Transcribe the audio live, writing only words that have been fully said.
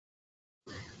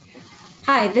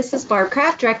Hi, this is Barb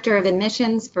Kraft, Director of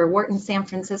Admissions for Wharton, San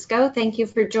Francisco. Thank you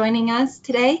for joining us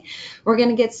today. We're going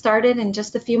to get started in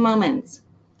just a few moments.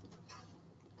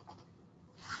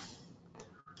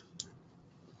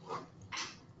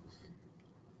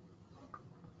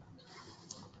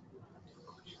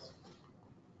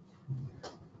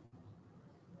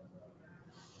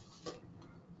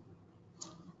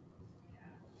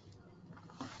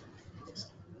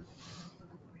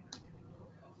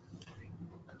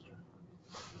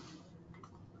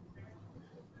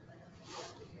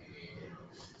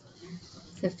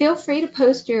 So feel free to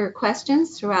post your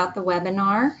questions throughout the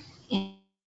webinar,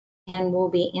 and we'll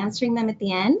be answering them at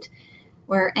the end.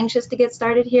 We're anxious to get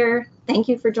started here. Thank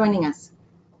you for joining us.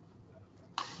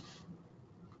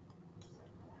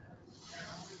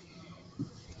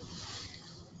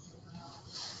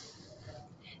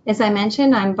 As I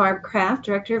mentioned, I'm Barb Kraft,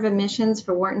 Director of Admissions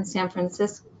for Wharton, San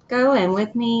Francisco, and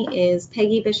with me is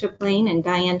Peggy Bishop-Lane and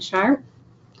Diane Sharp.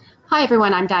 Hi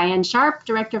everyone, I'm Diane Sharp,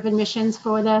 Director of Admissions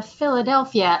for the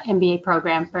Philadelphia MBA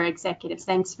program for executives.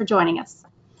 Thanks for joining us.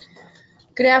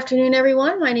 Good afternoon,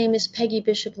 everyone. My name is Peggy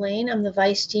Bishop-Lane. I'm the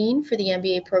Vice Dean for the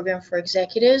MBA program for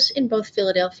executives in both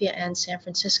Philadelphia and San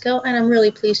Francisco, and I'm really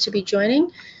pleased to be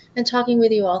joining and talking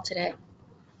with you all today.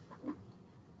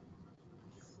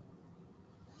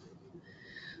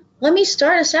 Let me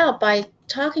start us out by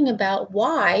talking about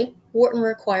why Wharton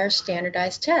requires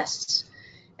standardized tests.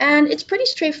 And it's pretty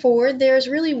straightforward. There's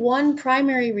really one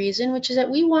primary reason, which is that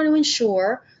we want to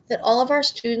ensure that all of our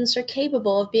students are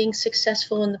capable of being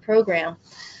successful in the program.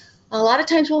 A lot of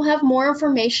times we'll have more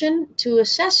information to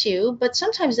assess you, but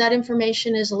sometimes that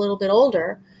information is a little bit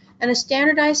older, and a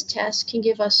standardized test can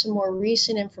give us some more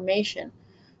recent information.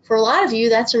 For a lot of you,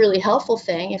 that's a really helpful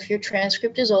thing if your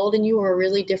transcript is old and you were a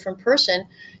really different person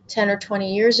 10 or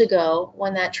 20 years ago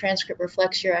when that transcript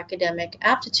reflects your academic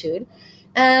aptitude.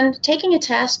 And taking a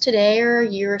test today or a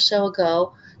year or so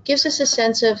ago gives us a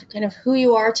sense of kind of who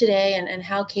you are today and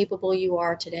how capable you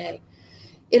are today.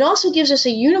 It also gives us a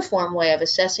uniform way of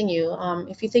assessing you.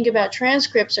 If you think about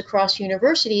transcripts across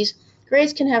universities,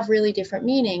 grades can have really different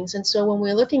meanings. And so when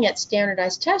we're looking at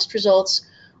standardized test results,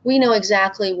 we know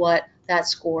exactly what that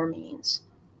score means.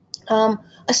 A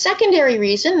secondary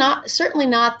reason, certainly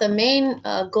not the main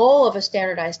goal of a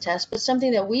standardized test, but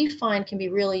something that we find can be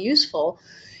really useful,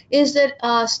 is that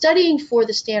studying for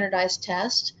the standardized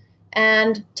test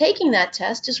and taking that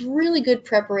test is really good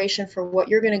preparation for what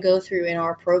you're going to go through in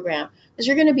our program, because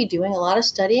you're going to be doing a lot of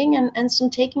studying and some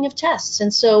taking of tests.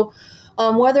 And so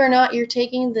whether or not you're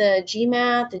taking the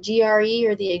GMAT, the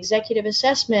GRE, or the executive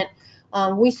assessment,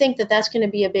 we think that that's going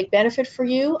to be a big benefit for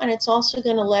you, and it's also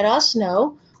going to let us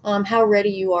know how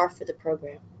ready you are for the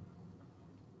program.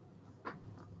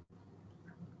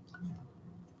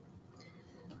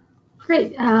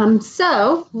 Great.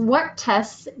 So what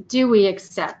tests do we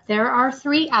accept? There are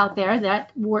 3 out there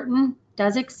that Wharton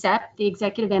does accept, the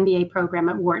Executive MBA program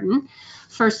at Wharton.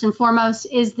 First and foremost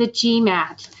is the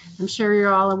GMAT. I'm sure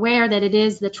you're all aware that it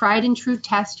is the tried and true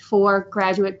test for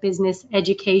graduate business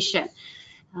education.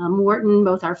 Wharton,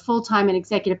 both our full-time and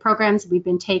executive programs, we've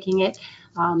been taking it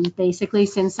basically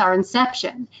since our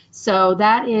inception. So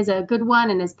that is a good one,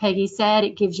 and as Peggy said,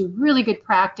 it gives you really good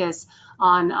practice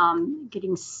on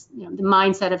getting the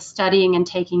mindset of studying and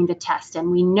taking the test. And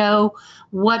we know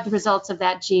what the results of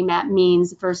that GMAT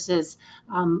means versus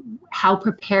how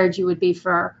prepared you would be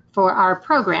for our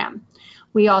program.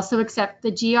 We also accept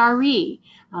the GRE.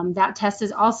 That test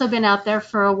has also been out there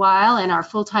for a while, and our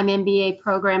full-time MBA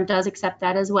program does accept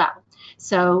that as well.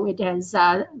 So it has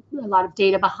a lot of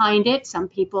data behind it. Some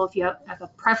people, if you have a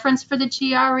preference for the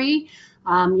GRE,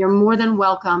 you're more than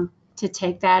welcome to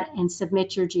take that and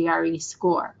submit your GRE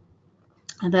score.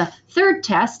 The third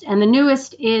test, and the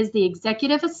newest, is the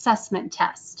executive assessment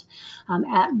test.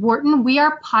 At Wharton, we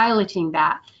are piloting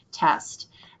that test.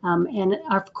 And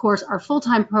of course, our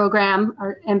full-time program,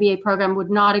 our MBA program, would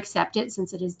not accept it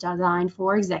since it is designed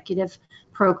for executive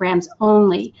programs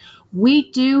only.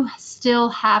 We do still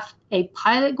have a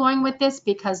pilot going with this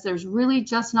because there's really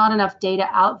just not enough data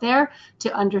out there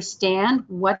to understand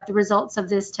what the results of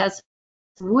this test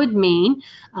would mean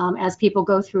as people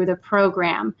go through the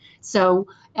program. So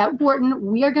at Wharton,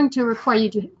 we are going to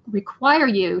require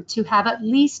you to have at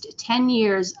least 10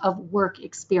 years of work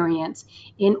experience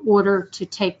in order to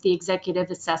take the executive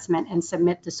assessment and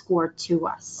submit the score to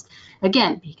us.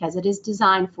 Again, because it is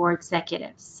designed for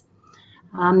executives.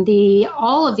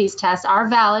 All of these tests are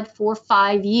valid for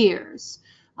 5 years.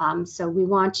 So we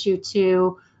want you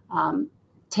to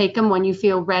take them when you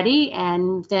feel ready,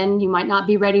 and then you might not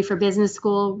be ready for business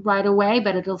school right away,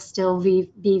 but it'll still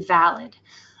be valid.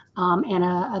 And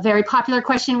a very popular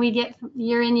question we get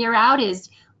year in, year out is,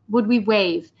 would we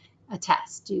waive a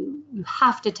test? Do you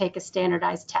have to take a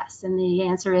standardized test? And the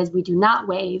answer is we do not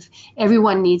waive.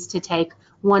 Everyone needs to take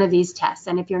one of these tests.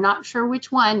 And if you're not sure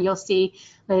which one, you'll see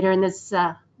later in this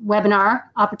webinar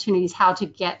opportunities how to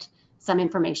get some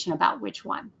information about which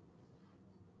one.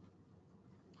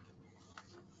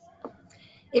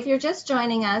 If you're just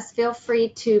joining us, feel free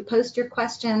to post your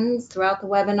questions throughout the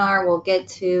webinar. We'll get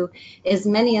to as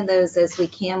many of those as we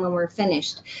can when we're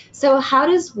finished. So how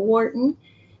does Wharton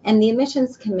and the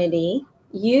admissions committee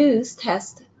use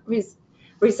test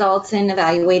results in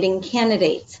evaluating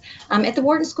candidates? At the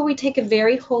Wharton School, we take a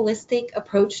very holistic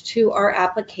approach to our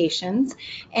applications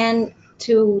and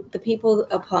to the people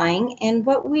applying. And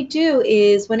what we do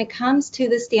is, when it comes to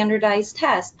the standardized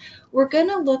test, we're going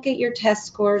to look at your test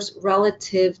scores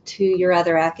relative to your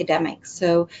other academics.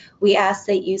 So we ask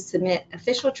that you submit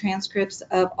official transcripts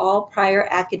of all prior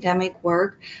academic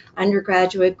work,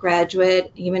 undergraduate,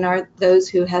 graduate, even those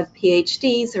who have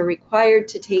PhDs are required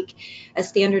to take a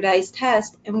standardized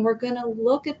test, and we're going to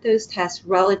look at those tests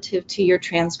relative to your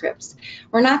transcripts.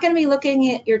 We're not going to be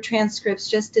looking at your transcripts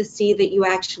just to see that you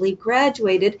actually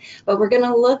graduated, but we're going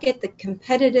to look at the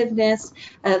competitiveness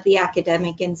of the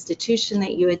academic institution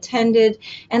that you attended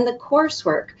and the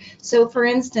coursework. So for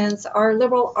instance, our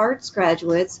liberal arts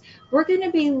graduates, we're going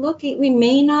to be looking, we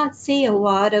may not see a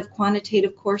lot of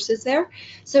quantitative courses there,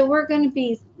 so we're going to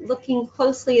be looking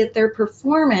closely at their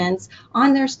performance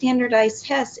on their standardized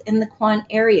tests in the quant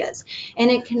areas. And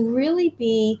it can really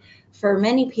be, for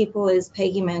many people, as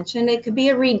Peggy mentioned, it could be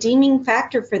a redeeming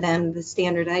factor for them, the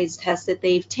standardized test that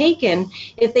they've taken,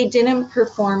 if they didn't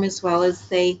perform as well as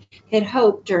they had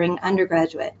hoped during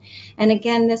undergraduate. And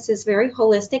again, this is very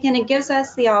holistic, and it gives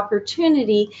us the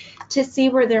opportunity to see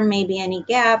where there may be any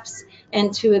gaps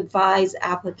and to advise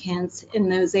applicants in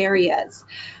those areas.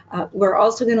 We're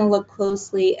also going to look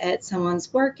closely at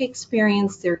someone's work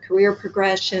experience, their career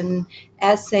progression,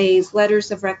 essays, letters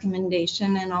of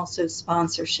recommendation, and also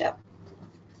sponsorship.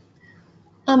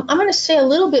 I'm going to say a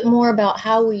little bit more about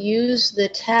how we use the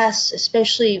tests,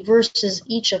 especially versus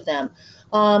each of them.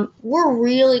 We're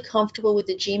really comfortable with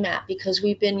the GMAT because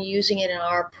we've been using it in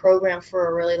our program for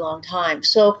a really long time.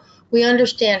 So we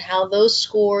understand how those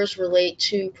scores relate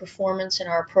to performance in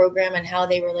our program and how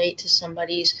they relate to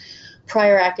somebody's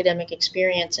prior academic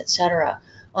experience, etc.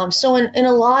 So in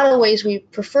a lot of ways, we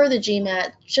prefer the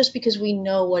GMAT just because we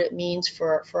know what it means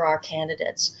for our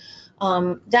candidates.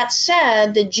 That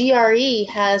said, the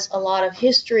GRE has a lot of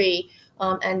history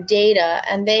and data,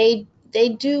 and they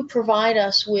do provide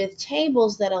us with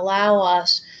tables that allow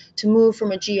us to move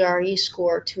from a GRE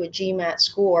score to a GMAT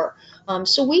score.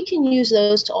 So we can use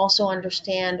those to also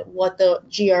understand what the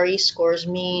GRE scores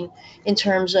mean in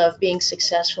terms of being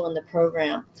successful in the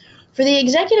program. For the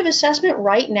executive assessment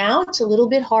right now, it's a little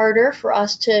bit harder for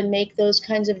us to make those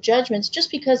kinds of judgments just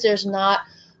because there's not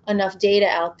enough data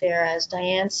out there, as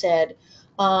Diane said.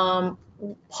 Part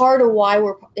of why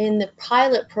we're in the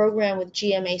pilot program with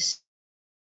GMAC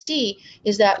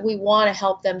is that we want to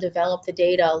help them develop the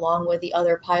data along with the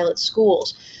other pilot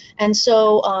schools. And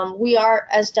so we are,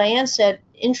 as Diane said,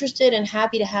 interested and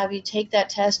happy to have you take that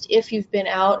test if you've been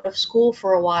out of school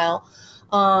for a while.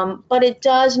 But it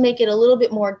does make it a little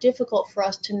bit more difficult for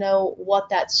us to know what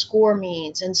that score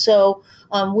means. And so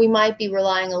we might be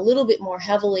relying a little bit more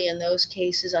heavily in those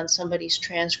cases on somebody's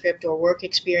transcript or work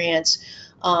experience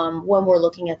when we're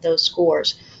looking at those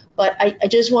scores. But I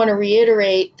just want to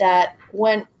reiterate that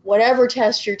whatever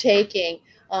test you're taking,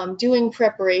 doing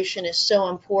preparation is so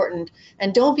important.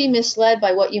 And don't be misled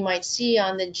by what you might see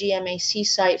on the GMAC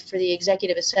site for the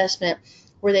executive assessment,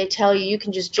 where they tell you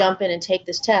can just jump in and take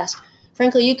this test.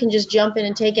 Frankly, you can just jump in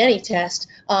and take any test,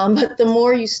 but the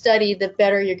more you study, the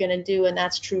better you're going to do, and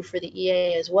that's true for the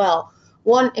EA as well.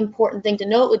 One important thing to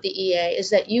note with the EA is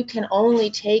that you can only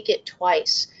take it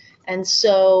twice, and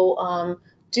so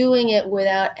doing it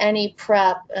without any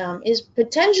prep is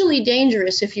potentially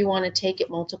dangerous if you want to take it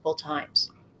multiple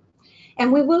times.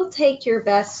 And we will take your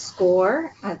best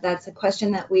score. That's a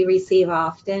question that we receive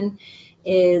often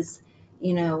is,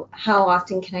 you know, how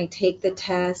often can I take the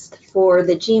test? For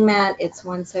the GMAT, it's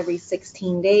once every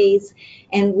 16 days,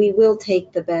 and we will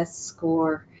take the best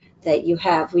score that you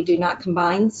have. We do not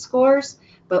combine scores,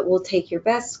 but we'll take your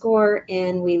best score,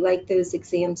 and we like those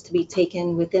exams to be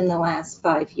taken within the last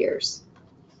 5 years.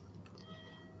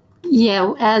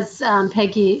 Yeah, as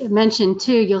Peggy mentioned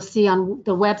too, you'll see on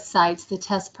the websites, the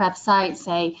test prep sites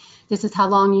say, this is how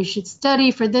long you should study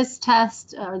for this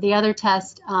test or the other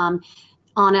test.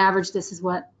 On average, this is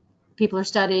what people are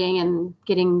studying and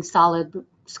getting solid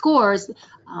scores.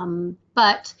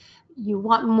 But you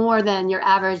want more than your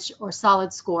average or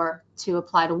solid score to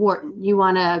apply to Wharton. You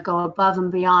want to go above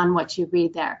and beyond what you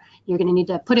read there. You're going to need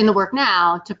to put in the work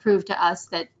now to prove to us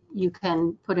that you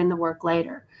can put in the work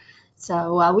later.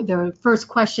 So the first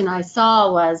question I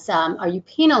saw was, are you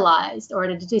penalized or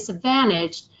at a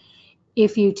disadvantage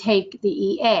if you take the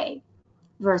EA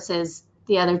versus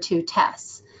the other two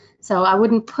tests? So I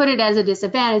wouldn't put it as a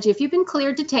disadvantage. If you've been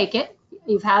cleared to take it,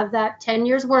 you've had that 10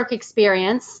 years work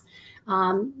experience,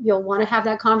 you'll want to have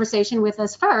that conversation with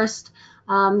us first.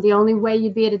 The only way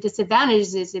you'd be at a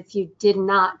disadvantage is if you did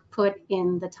not put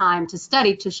in the time to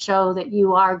study to show that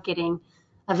you are getting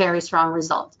a very strong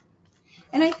result.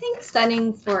 And I think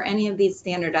studying for any of these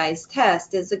standardized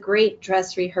tests is a great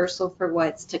dress rehearsal for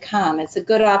what's to come. It's a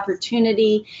good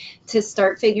opportunity to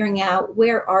start figuring out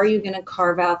where are you going to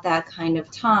carve out that kind of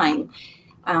time.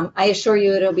 I assure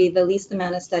you it'll be the least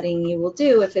amount of studying you will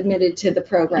do if admitted to the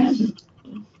program.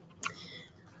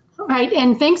 All right,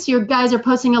 and thanks, you guys are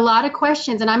posting a lot of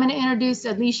questions, and I'm going to introduce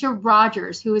Alicia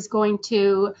Rogers, who is going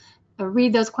to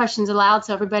read those questions aloud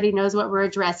so everybody knows what we're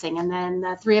addressing, and then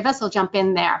the three of us will jump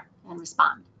in there and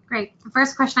respond. Great. The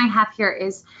first question I have here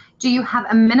is, do you have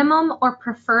a minimum or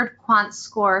preferred quant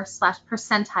score /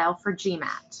 percentile for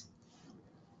GMAT?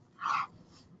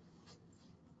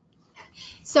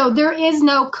 So there is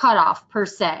no cutoff per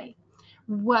se.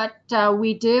 What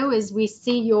we do is we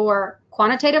see your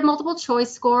quantitative multiple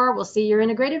choice score, we'll see your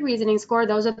integrated reasoning score,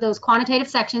 those are those quantitative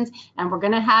sections, and we're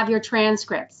going to have your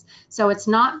transcripts. So it's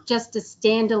not just a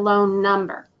standalone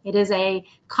number. It is a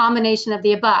combination of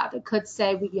the above. It could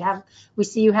say we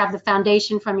see you have the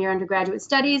foundation from your undergraduate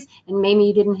studies, and maybe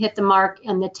you didn't hit the mark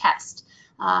in the test.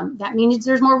 That means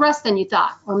there's more rust than you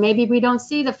thought. Or maybe we don't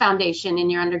see the foundation in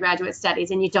your undergraduate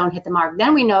studies and you don't hit the mark.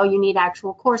 Then we know you need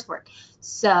actual coursework.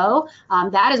 So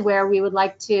that is where we would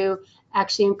like to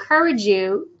actually encourage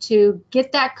you to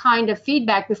get that kind of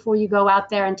feedback before you go out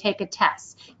there and take a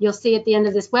test. You'll see at the end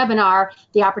of this webinar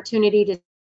the opportunity to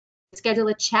schedule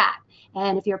a chat.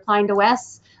 And if you're applying to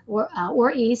West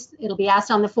or East, it'll be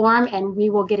asked on the form, and we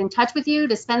will get in touch with you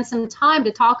to spend some time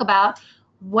to talk about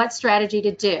what strategy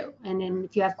to do. And then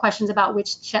if you have questions about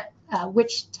which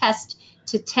test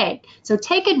to take. So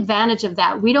take advantage of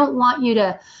that. We don't want you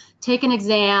to take an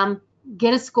exam,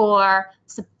 get a score,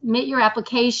 submit your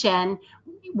application,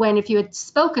 when if you had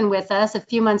spoken with us a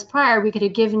few months prior, we could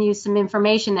have given you some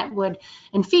information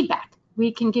and feedback.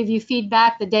 We can give you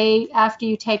feedback the day after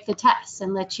you take the test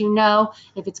and let you know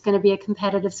if it's going to be a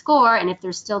competitive score and if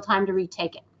there's still time to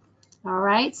retake it. All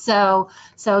right, so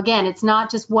again, it's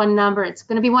not just one number. It's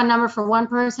going to be one number for one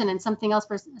person and something else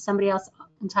for somebody else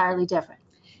entirely different.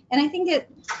 And I think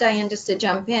Diane, just to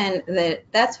jump in,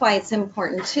 that's why it's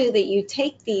important too that you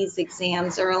take these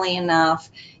exams early enough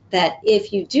that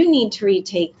if you do need to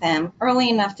retake them, early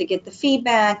enough to get the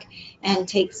feedback and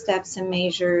take steps and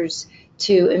measures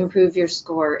to improve your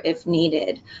score if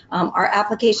needed. Our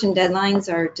application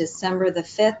deadlines are December the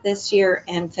 5th this year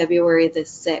and February the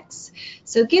 6th.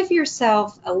 So give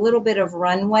yourself a little bit of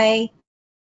runway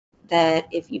that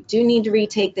if you do need to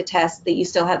retake the test, that you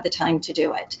still have the time to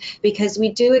do it, because we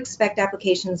do expect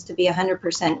applications to be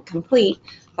 100% complete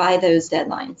by those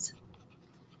deadlines.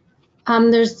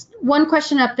 There's one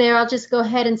question up there. I'll just go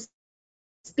ahead and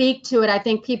speak to it. I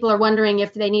think people are wondering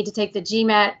if they need to take the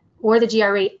GMAT or the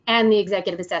GRE and the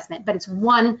executive assessment, but it's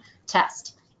one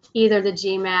test, either the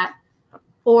GMAT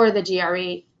or the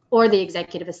GRE or the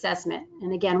executive assessment.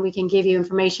 And again, we can give you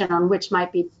information on which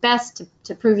might be best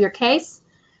to prove your case.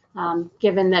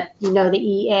 Given that you know the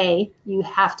EA, you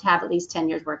have to have at least 10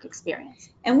 years work experience.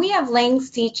 And we have links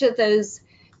to each of those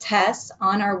tests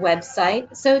on our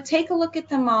website. So take a look at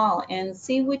them all and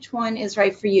see which one is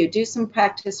right for you. Do some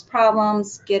practice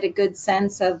problems, get a good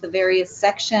sense of the various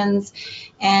sections,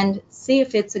 and see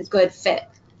if it's a good fit.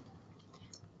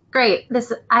 Great.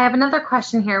 I have another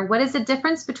question here. What is the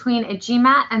difference between a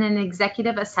GMAT and an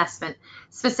executive assessment?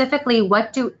 Specifically,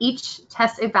 what do each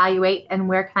test evaluate and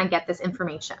where can I get this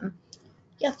information?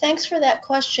 Yeah, thanks for that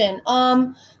question.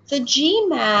 The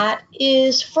GMAT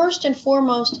is first and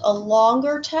foremost a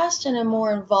longer test and a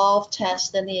more involved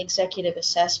test than the executive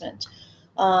assessment.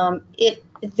 It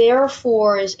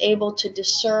therefore is able to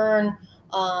discern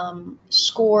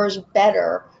scores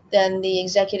better than the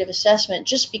executive assessment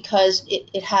just because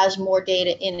it has more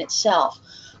data in itself.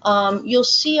 You'll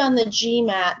see on the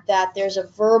GMAT that there's a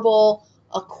verbal,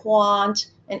 a quant,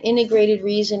 an integrated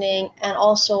reasoning, and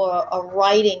also a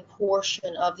writing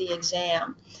portion of the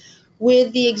exam.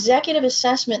 With the executive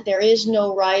assessment, there is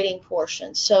no writing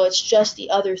portion, so it's just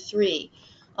the other three.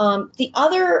 The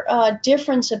other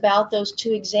difference about those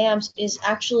two exams is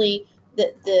actually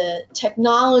the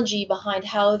technology behind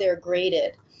how they're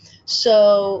graded.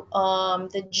 So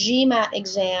the GMAT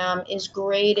exam is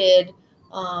graded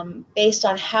based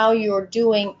on how you're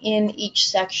doing in each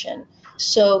section.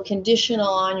 So conditional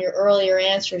on your earlier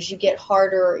answers, you get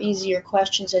harder or easier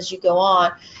questions as you go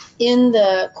on in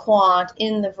the quant,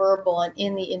 in the verbal, and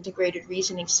in the integrated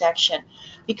reasoning section.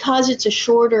 Because it's a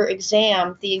shorter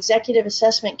exam, the executive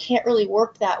assessment can't really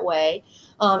work that way.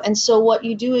 And so what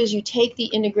you do is you take the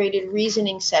integrated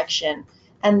reasoning section,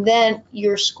 and then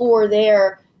your score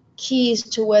there keys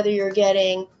to whether you're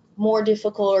getting more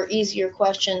difficult or easier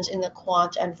questions in the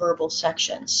quant and verbal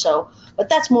sections. So, but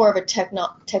that's more of a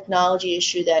technology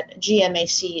issue that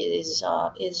GMAC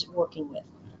is working with.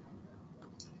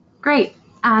 Great.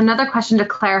 Another question to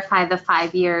clarify the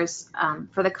 5 years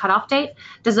for the cutoff date.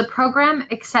 Does the program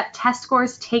accept test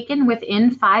scores taken within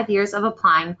 5 years of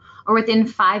applying or within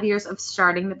 5 years of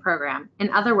starting the program? In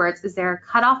other words, is there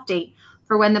a cutoff date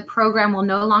for when the program will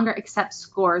no longer accept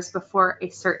scores before a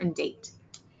certain date?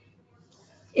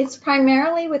 It's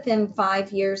primarily within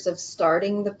 5 years of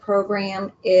starting the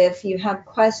program. If you have a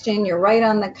question, you're right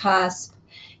on the cusp,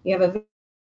 you have a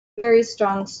very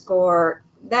strong score,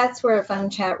 that's where a phone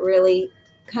chat really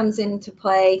comes into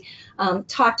play.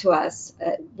 Talk to us.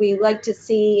 We like to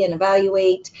see and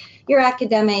evaluate your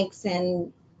academics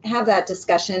and have that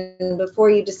discussion before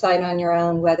you decide on your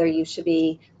own whether you should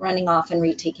be running off and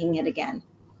retaking it again.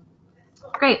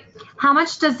 Great. How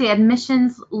much does the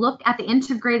admissions look at the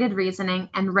integrated reasoning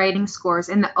and writing scores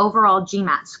in the overall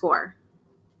GMAT score?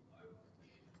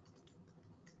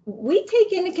 We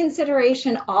take into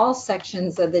consideration all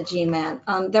sections of the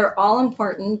GMAT. They're all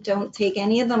important. Don't take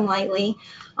any of them lightly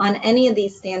on any of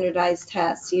these standardized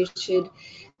tests. You should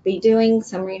be doing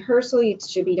some rehearsal, you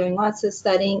should be doing lots of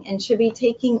studying, and should be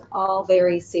taking all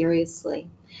very seriously.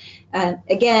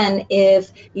 Again,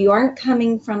 if you aren't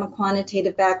coming from a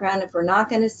quantitative background, if we're not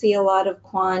going to see a lot of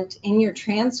quant in your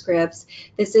transcripts,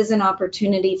 this is an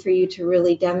opportunity for you to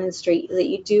really demonstrate that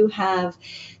you do have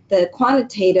the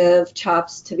quantitative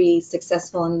chops to be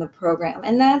successful in the program.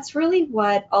 And that's really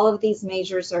what all of these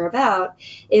measures are about,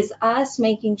 is us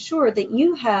making sure that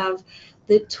you have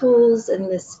the tools and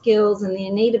the skills and the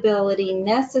innate ability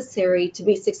necessary to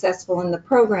be successful in the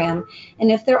program.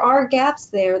 And if there are gaps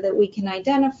there that we can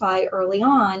identify early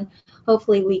on,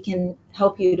 hopefully we can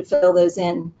help you to fill those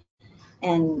in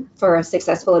and for a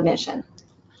successful admission.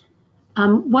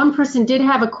 One person did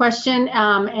have a question,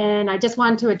 and I just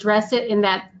wanted to address it in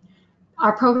that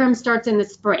our program starts in the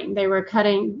spring. They were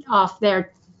cutting off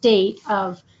their date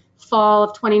of fall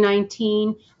of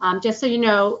 2019. Just so you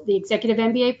know, the Executive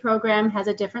MBA program has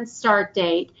a different start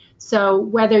date. So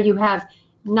whether you have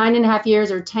 9.5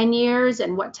 years or 10 years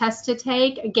and what tests to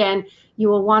take, again, you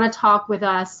will want to talk with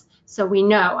us so we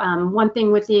know. One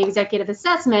thing with the executive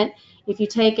assessment, if you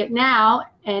take it now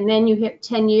and then you hit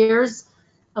 10 years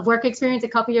of work experience a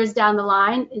couple years down the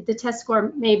line, the test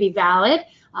score may be valid.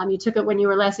 You took it when you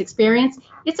were less experienced.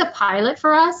 It's a pilot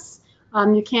for us.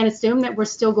 You can't assume that we're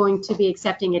still going to be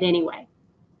accepting it anyway.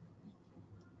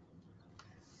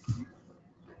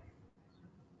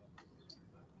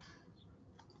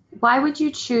 Why would you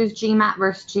choose GMAT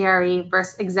versus GRE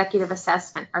versus executive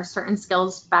assessment? Are certain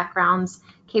skills, backgrounds,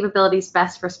 capabilities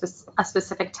best for a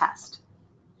specific test?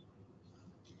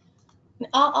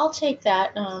 I'll take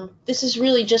that. This is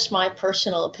really just my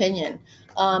personal opinion,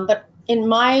 but in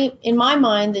my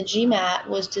mind, the GMAT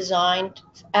was designed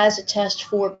as a test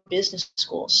for business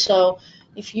school. So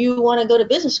if you want to go to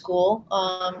business school,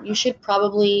 you should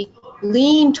probably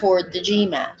lean toward the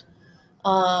GMAT.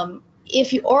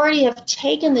 If you already have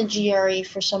taken the GRE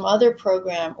for some other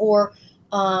program, or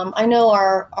I know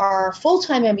our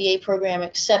full-time MBA program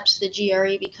accepts the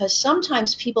GRE because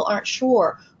sometimes people aren't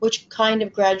sure which kind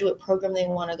of graduate program they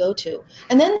want to go to.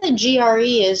 And then the GRE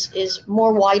is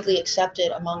more widely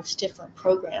accepted amongst different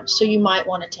programs, so you might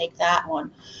want to take that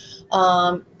one.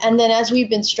 And then, as we've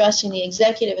been stressing, the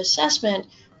executive assessment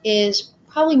is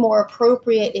probably more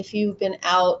appropriate if you've been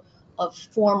out of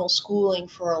formal schooling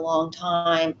for a long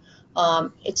time.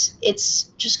 It's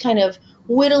just kind of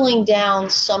whittling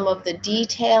down some of the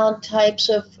detailed types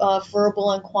of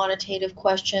verbal and quantitative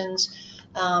questions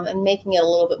and making it a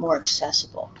little bit more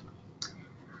accessible.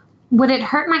 Would it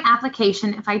hurt my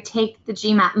application if I take the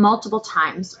GMAT multiple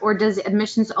times, or does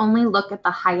admissions only look at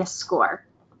the highest score?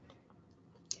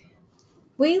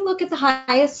 We look at the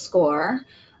highest score.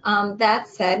 That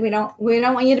said, we don't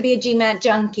want you to be a GMAT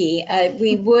junkie.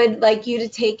 We would like you to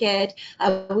take it.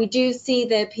 We do see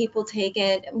that people take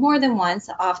it more than once,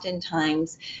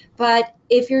 oftentimes. But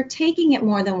if you're taking it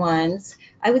more than once,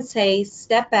 I would say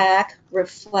step back,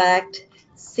 reflect,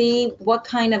 see what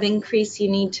kind of increase you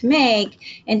need to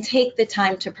make, and take the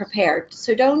time to prepare.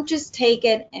 So don't just take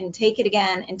it and take it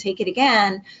again and take it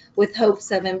again with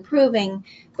hopes of improving,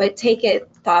 but take it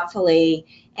thoughtfully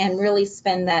and really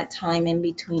spend that time in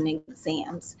between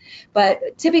exams.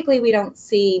 But typically we don't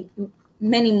see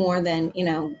many more than, you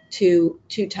know, two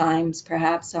times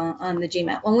perhaps on the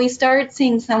GMAT. When we start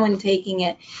seeing someone taking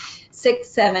it 6,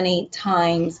 7, 8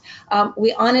 times,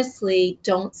 we honestly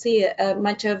don't see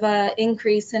much of an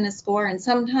increase in a score, and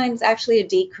sometimes actually a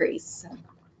decrease.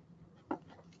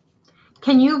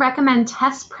 Can you recommend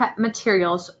test prep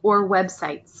materials or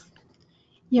websites?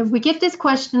 Yeah, we get this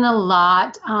question a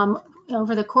lot.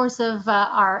 Over the course of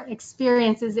our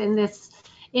experiences in this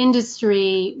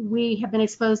industry, we have been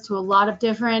exposed to a lot of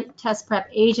different test prep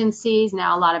agencies.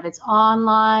 Now a lot of it's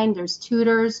online, there's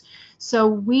tutors. So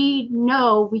we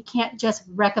know we can't just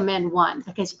recommend one,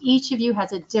 because each of you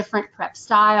has a different prep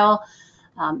style,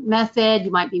 method.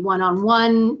 You might be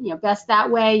one-on-one, you know, best that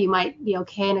way. You might be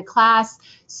okay in a class.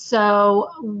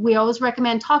 So we always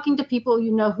recommend talking to people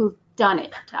you know who've done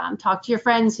it. Talk to your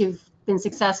friends who've been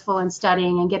successful in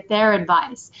studying and get their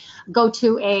advice. Go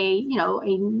to a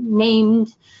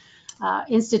named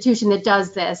institution that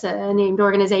does this, a named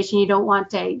organization. You don't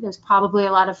want to, there's probably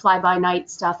a lot of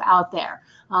fly-by-night stuff out there.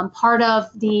 Part of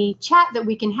the chat that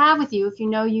we can have with you, if you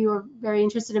know you are very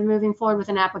interested in moving forward with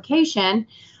an application,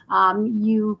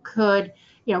 you could,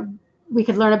 we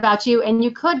could learn about you, and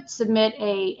you could submit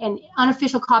an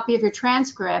unofficial copy of your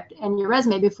transcript and your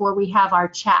resume before we have our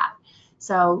chat.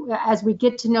 So as we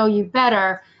get to know you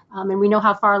better, and we know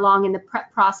how far along in the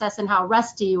prep process and how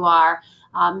rusty you are,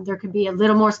 there could be a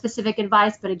little more specific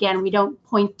advice, but again, we don't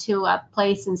point to a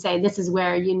place and say this is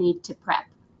where you need to prep.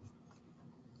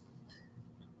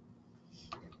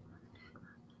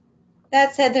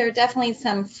 That said, there are definitely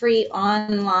some free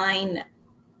online,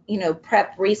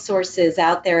 prep resources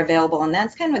out there available, and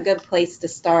that's kind of a good place to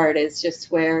start. Is just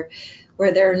where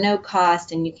there are no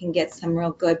cost and you can get some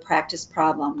real good practice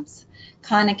problems.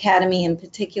 Khan Academy in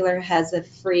particular has a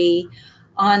free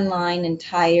online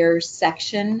entire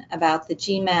section about the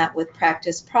GMAT with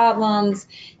practice problems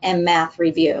and math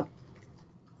review.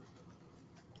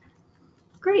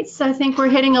 Great, so I think we're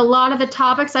hitting a lot of the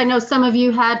topics. I know some of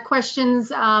you had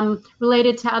questions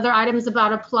related to other items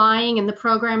about applying and the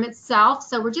program itself.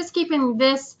 So we're just keeping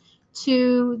this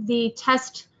to the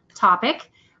test topic,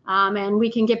 and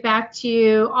we can get back to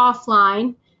you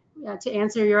offline to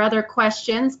answer your other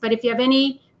questions. But if you have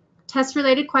any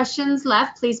test-related questions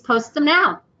left, please post them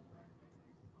now.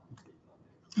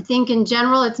 I think in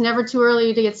general, it's never too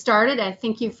early to get started. I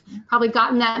think you've probably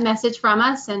gotten that message from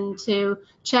us, and to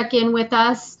check in with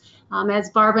us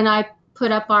as Barb and I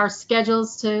put up our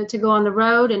schedules to go on the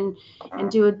road and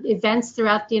do events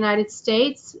throughout the United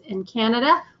States and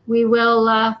Canada. We will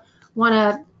want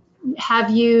to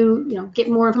have you, get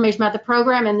more information about the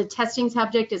program, and the testing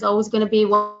subject is always going to be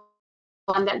one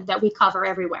that we cover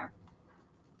everywhere.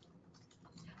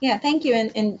 Yeah, thank you.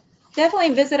 And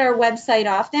definitely visit our website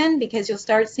often, because you'll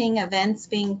start seeing events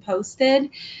being posted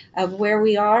of where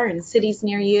we are in cities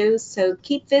near you. So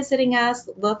keep visiting us,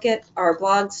 look at our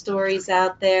blog stories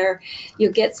out there.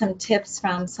 You'll get some tips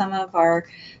from some of our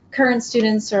current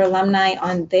students or alumni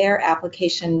on their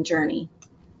application journey.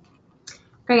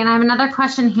 Great, and I have another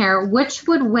question here. Which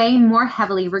would weigh more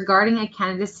heavily regarding a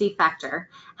candidacy factor?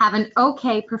 Have an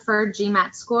okay preferred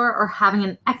GMAT score or having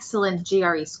an excellent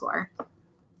GRE score?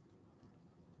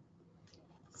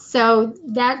 So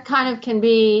that kind of can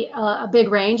be a big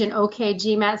range, an okay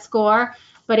GMAT score.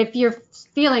 But if you're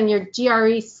feeling your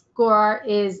GRE score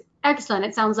is excellent,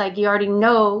 it sounds like you already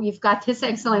know you've got this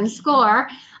excellent score,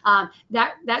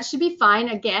 that should be fine.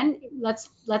 Again, let's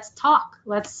talk.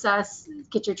 Let's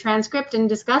get your transcript and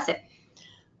discuss it.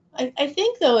 I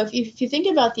think, though, if you think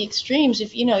about the extremes,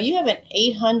 if you have an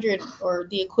 800 or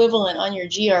the equivalent on your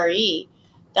GRE,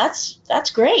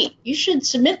 that's great. You should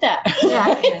submit that.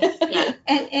 Yeah.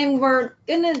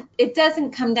 And it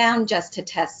doesn't come down just to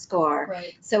test score.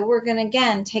 Right. So we're gonna,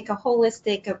 again, take a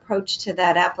holistic approach to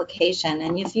that application.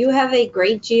 And if you have a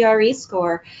great GRE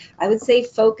score, I would say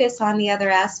focus on the other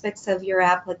aspects of your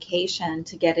application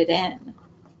to get it in.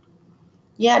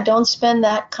 Yeah, don't spend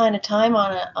that kind of time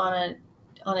on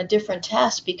a different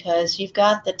test, because you've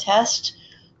got the test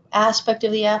aspect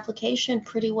of the application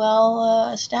pretty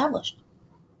well established.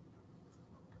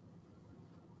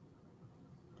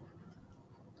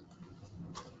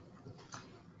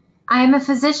 I am a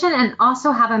physician and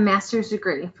also have a master's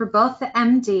degree. For both the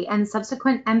MD and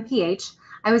subsequent MPH,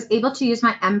 I was able to use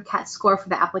my MCAT score for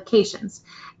the applications.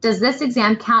 Does this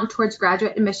exam count towards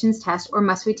graduate admissions test, or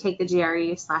must we take the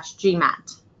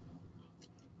GRE/GMAT?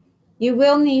 You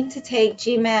will need to take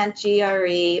GMAT,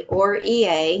 GRE, or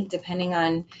EA, depending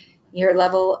on your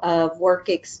level of work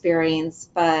experience,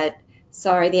 but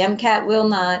sorry, the MCAT will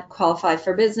not qualify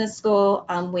for business school.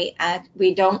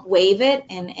 We don't waive it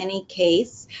in any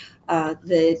case,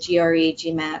 the GRE,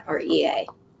 GMAT, or EA.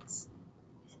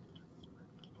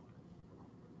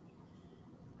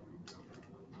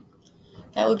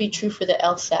 That would be true for the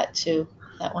LSAT too.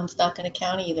 That one's not going to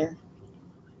count either.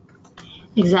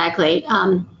 Exactly.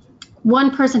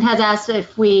 One person has asked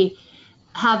if we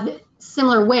have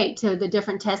similar weight to the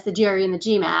different tests, the GRE and the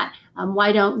GMAT.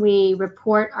 Why don't we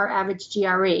report our average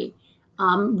GRE?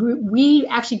 We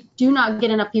actually do not get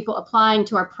enough people applying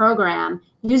to our program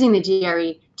using the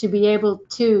GRE to be able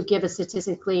to give a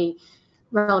statistically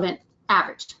relevant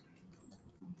average.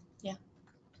 Yeah.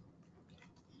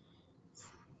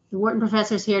 The Wharton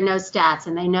professors here know stats,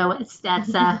 and they know what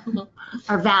stats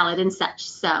are valid and such.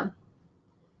 So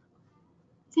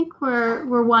I think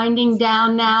we're winding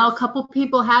down now. A couple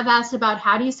people have asked about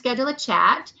how do you schedule a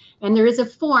chat, and there is a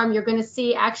form. You're going to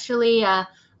see actually a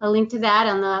link to that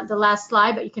on the last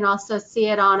slide, but you can also see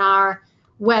it on our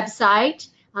website.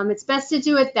 It's best to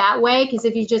do it that way, because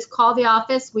if you just call the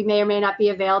office, we may or may not be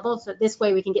available. So this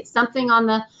way we can get something on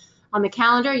the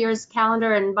calendar, yours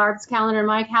calendar and Barb's calendar and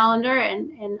my calendar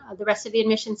and the rest of the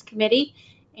admissions committee,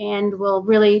 and we'll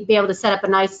really be able to set up a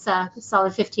nice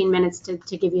solid 15 minutes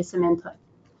to give you some input.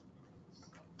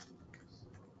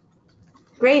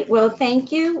 Great. Well,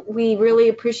 thank you. We really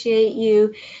appreciate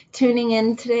you tuning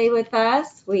in today with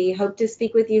us. We hope to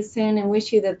speak with you soon and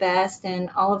wish you the best in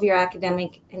all of your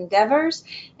academic endeavors,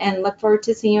 and look forward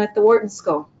to seeing you at the Wharton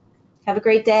School. Have a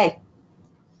great day.